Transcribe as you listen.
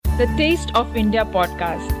The test of India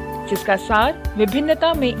podcast, जिसका सार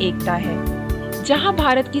विभिन्नता में एकता है, जहां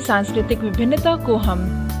भारत की सांस्कृतिक विभिन्नता को हम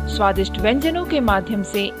स्वादिष्ट व्यंजनों के माध्यम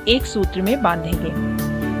से एक सूत्र में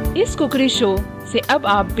बांधेंगे। इस कुकरी शो से अब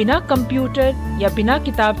आप बिना कंप्यूटर या बिना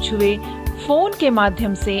किताब छुए फोन के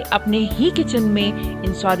माध्यम से अपने ही किचन में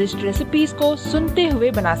इन स्वादिष्ट रेसिपीज को सुनते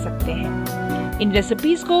हुए बना सकते हैं। इन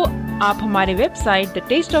रेसिपीज को आप हमारे वेबसाइट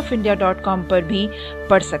thetasteofindia.com पर भी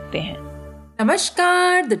पढ़ सकते हैं।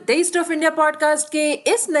 नमस्कार, the test of India podcast के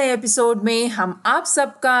इस नए एपिसोड में हम आप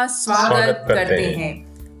सबका स्वागत करते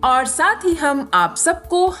हैं और साथ ही हम आप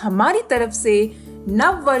सबको हमारी तरफ से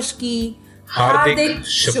नव वर्ष की हार्दिक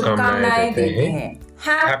शुभकामनाएं देते हैं।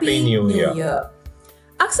 Happy new year.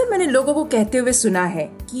 अक्सर मैंने लोगों को कहते हुए सुना है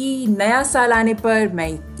कि नया साल आने पर मैं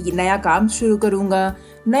ये नया काम शुरू करूंगा,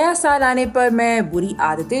 नया साल आने पर मैं बुरी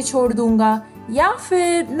आदतें छोड़ दूंगा या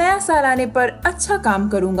फिर नया साल आने पर अच्छा काम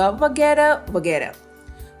करूंगा वगैरह वगैरह।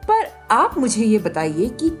 पर आप मुझे ये बताइए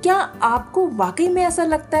कि क्या आपको वाकई में ऐसा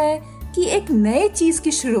लगता है कि एक नए चीज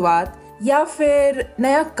की शुरुआत या फिर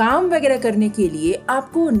नया काम वगैरह करने के लिए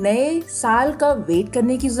आपको नए साल का वेट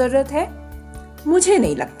करने की जरूरत है? मुझे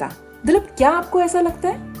नहीं लगता। दिलीप, क्या आपको ऐसा लगता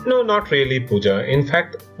है? No, not really, Pooja. In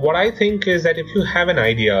fact, what I think is that if you have an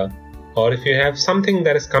idea or if you have something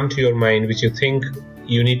that has come to your mind which you think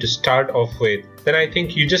you need to start off with, then I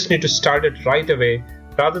think you just need to start it right away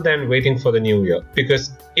rather than waiting for the new year. Because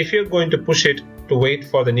if you're going to push it to wait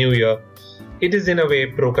for the new year, it is in a way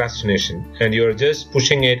procrastination and you're just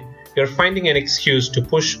pushing it. You're finding an excuse to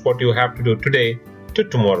push what you have to do today to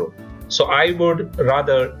tomorrow. So I would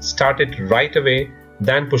rather start it right away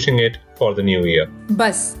than pushing it for the new year.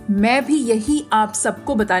 बस मैं भी यही आप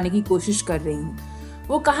सबको बताने की कोशिश कर रही हूँ।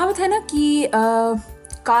 वो कहावत है ना कि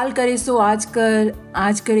काल करे सो आज कर,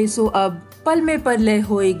 आज करे सो अब, पल में परलय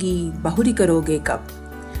होएगी, बहुरी करोगे कब।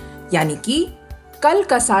 यानी कि कल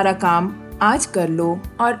का सारा काम आज कर लो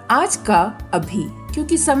और आज का अभी,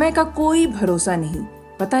 क्योंकि समय का कोई भरोसा नहीं,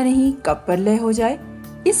 पता नहीं कब परलय हो जाए।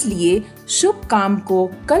 इसलिए शुभ काम को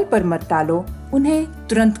कल पर मत टालो, उन्हें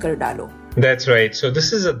तुरंत कर डालो। That's right. So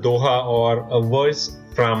this is a doha or a verse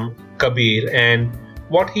from Kabir, and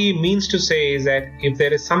what he means to say is that if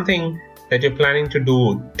there is something that you're planning to do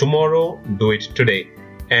tomorrow, do it today.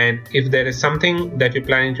 And if there is something that you're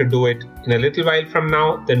planning to do it in a little while from now,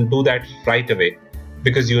 then do that right away.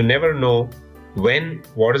 Because you never know when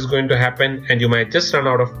what is going to happen and you might just run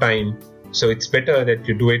out of time. So it's better that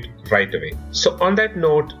you do it right away. So on that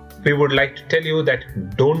note, we would like to tell you that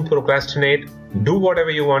don't procrastinate. Do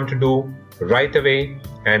whatever you want to do right away.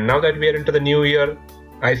 And now that we are into the new year,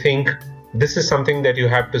 I think this is something that you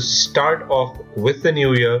have to start off with the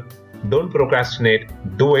new year. Don't procrastinate.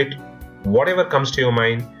 Do it. Whatever comes to your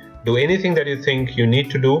mind, do anything that you think you need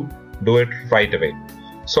to do it right away.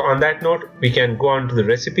 So on that note, we can go on to the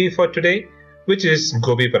recipe for today, which is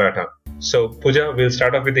gobi paratha. So Pooja, we'll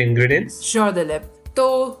start off with the ingredients. Sure, Dilip. तो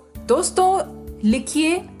दोस्तों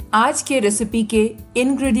लिखिए आज के recipe के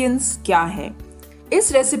ingredients क्या है।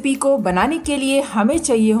 इस recipe को बनाने के लिए हमें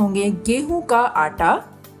चाहिए होंगे गेहूं का आटा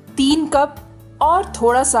 3 कप और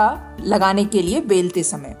थोड़ा सा लगाने के लिए बेलते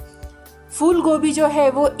समय। फूल गोभी जो है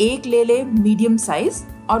वो 1 ले ले मीडियम साइज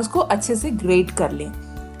और उसको अच्छे से ग्रेट कर लें।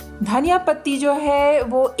 धनिया पत्ती जो है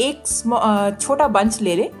वो 1 छोटा बंच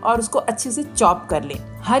ले ले और उसको अच्छे से चॉप कर लें।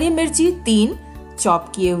 हरी मिर्ची 3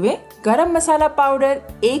 चॉप किए हुए, गरम मसाला पाउडर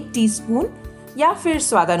 1 टीस्पून या फिर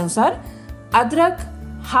स्वादानुसार, अदरक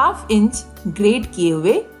 1/2 इंच ग्रेट किए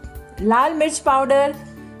हुए, लाल मिर्च पाउडर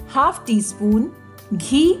 1/2 टीस्पून,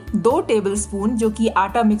 घी 2 टेबलस्पून जो कि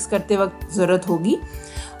आटा मिक्स करते वक्त जरूरत होगी,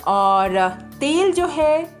 और तेल जो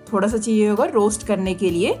है थोड़ा सा चाहिए होगा रोस्ट करने के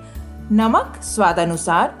लिए, नमक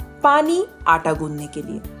स्वादानुसार, पानी आटा गूंदने के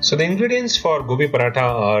लिए। So the ingredients for gobi paratha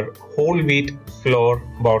are whole wheat flour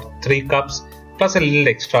about 3 cups plus a little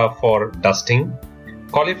extra for dusting,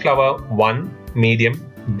 cauliflower 1 medium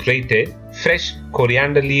grated, fresh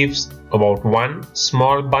coriander leaves about 1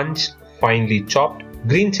 small bunch finely chopped,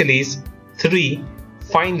 green chilies 3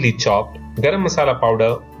 finely chopped, garam masala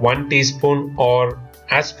powder 1 teaspoon or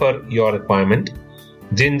as per your requirement,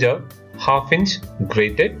 ginger 1/2 inch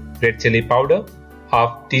grated, red chili powder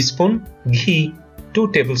 1/2 teaspoon, ghee 2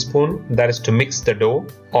 tablespoon, that is to mix the dough,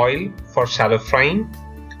 oil for shallow frying,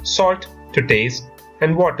 salt to taste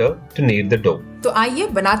and water to knead the dough. तो आइए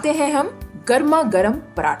बनाते हैं हम गर्मा गर्म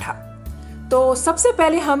पराठा। तो सबसे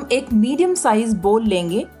पहले हम एक मीडियम साइज बोल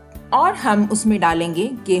लेंगे और हम उसमें डालेंगे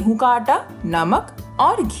गेहूं का आटा, नमक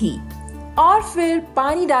और घी, और फिर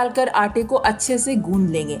पानी डालकर आटे को अच्छे से गूंद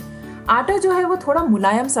लेंगे। आटा जो है वो थोड़ा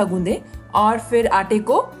मुलायम सा गूंदे और फिर आटे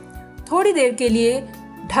को थोड़ी देर के लिए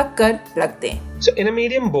ढक कर रख दें। So in a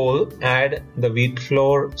medium bowl, add the wheat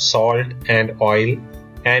flour, salt and oil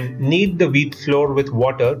and knead the wheat flour with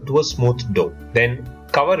water to a smooth dough. Then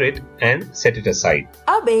cover it and set it aside.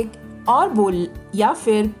 अब एक और बोल या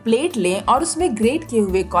फिर प्लेट लें और उसमें great किए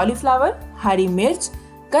हुए कॉलीफ्लावर, हरी मिर्च,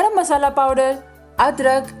 गरम मसाला पाउडर,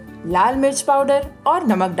 अदरक, लाल मिर्च पाउडर और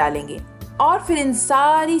नमक डालेंगे और फिर इन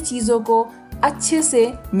सारी चीजों को अच्छे से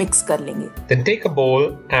मिक्स कर लेंगे। Then take a bowl,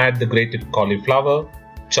 add the grated cauliflower,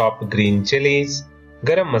 chopped green chilies,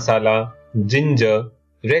 garam masala, ginger,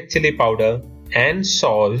 red chili powder and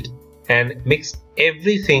salt and mix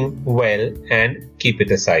everything well and keep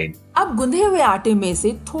it aside. अब गुंदे हुए आटे में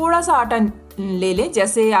से थोड़ा सा आटा ले लें,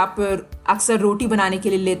 जैसे आप अक्सर रोटी बनाने के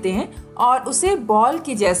लिए लेते हैं, और उसे बॉल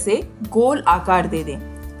के जैसे गोल आकार दे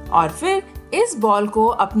दें और फिर इस बॉल को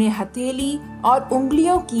अपने हथेली और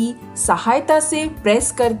उंगलियों की सहायता से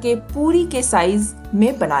प्रेस करके पूरी के साइज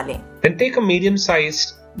में बना लें। Then take a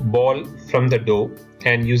medium-sized ball from the dough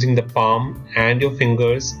and using the palm and your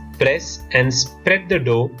fingers press and spread the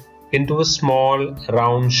dough into a small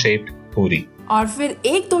round-shaped puri. और फिर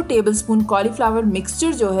 1-2 टेबलस्पून कॉलीफ्लावर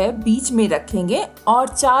मिक्सचर जो है बीच में रखेंगे और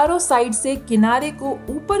चारों साइड से किनारे को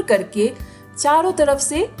ऊपर करके चारों तरफ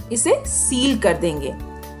से इसे सील कर देंगे।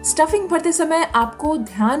 स्टफिंग भरते समय आपको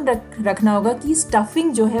ध्यान रखना होगा कि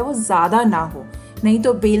स्टफिंग जो है वो ज्यादा ना हो, नहीं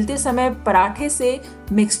तो बेलते समय पराठे से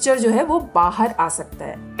मिक्सचर जो है वो बाहर आ सकता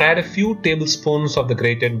है। Add a few tablespoons of the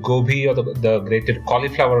grated gobi or the grated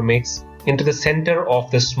cauliflower mix into the center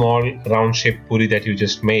of the small round-shaped puri that you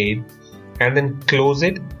just made, and then close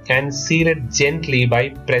it and seal it gently by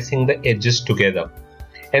pressing the edges together.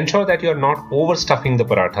 Ensure that you are not overstuffing the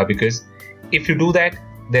paratha, because if you do that,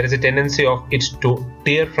 there is a tendency of it to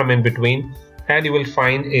tear from in between and you will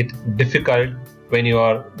find it difficult when you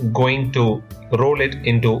are going to roll it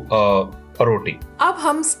into a roti. अब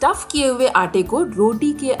हम stuff किए हुए आटे को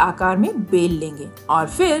रोटी के आकार में bell लेंगे और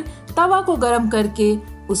फिर तवा को गरम करके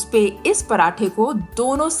उस पे इस पराठे को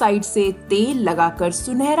दोनों साइड से तेल लगाकर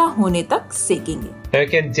सुनहरा होने तक सेकेंगे। Now you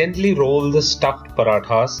can gently roll the stuffed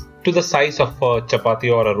parathas to the size of a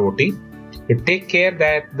chapati or a roti. You take care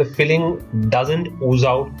that the filling doesn't ooze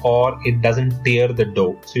out or it doesn't tear the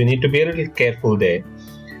dough. So you need to be a little careful there.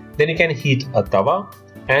 Then you can heat a tawa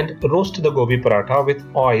and roast the gobi paratha with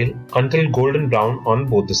oil until golden brown on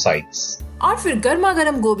both the sides. और फिर गर्मा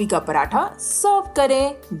गर्म गोभी का पराठा सर्व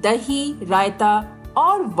करें दही, रायता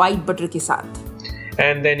और white butter के साथ।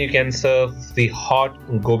 And then you can serve the hot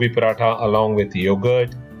gobi paratha along with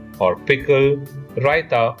yogurt or pickle,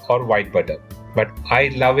 raita or white butter. But I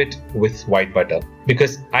love it with white butter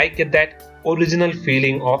because I get that original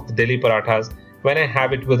feeling of the Delhi parathas when I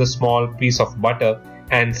have it with a small piece of butter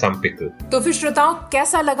and some pickle. तो फिर श्रोताओं,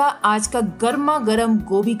 कैसा लगा आज का गर्मा गर्म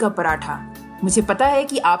गोभी का पराठा? मुझे पता है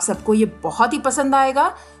कि आप सबको ये बहुत ही पसंद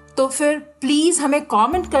आएगा, तो फिर प्लीज हमें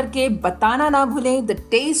कमेंट करके बताना ना भूलें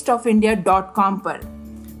thetasteofindia.com पर।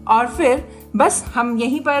 और फिर बस हम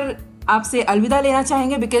यहीं पर आपसे अलविदा लेना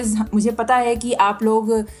चाहेंगे, बिकॉज मुझे पता है कि आप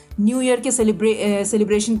लोग न्यू ईयर के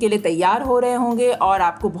सेलिब्रेशन के लिए तैयार हो रहे होंगे और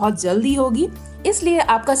आपको बहुत जल्दी होगी, इसलिए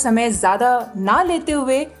आपका समय ज़्यादा ना लेते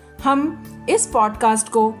हुए हम इस पॉडकास्ट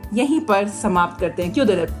को यहीं पर समाप्त करते हैं। क्यों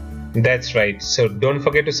Dilip? That's right. So don't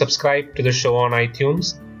forget to subscribe to the show on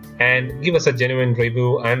iTunes and give us a genuine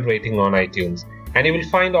review and rating on iTunes. And you will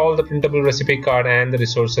find all the printable recipe card and the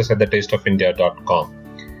resources at thetasteofindia.com.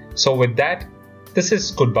 So with that, this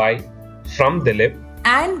is goodbye from Dilip.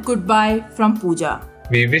 And goodbye from Pooja.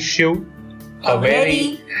 We wish you a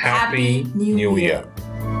very happy New Year.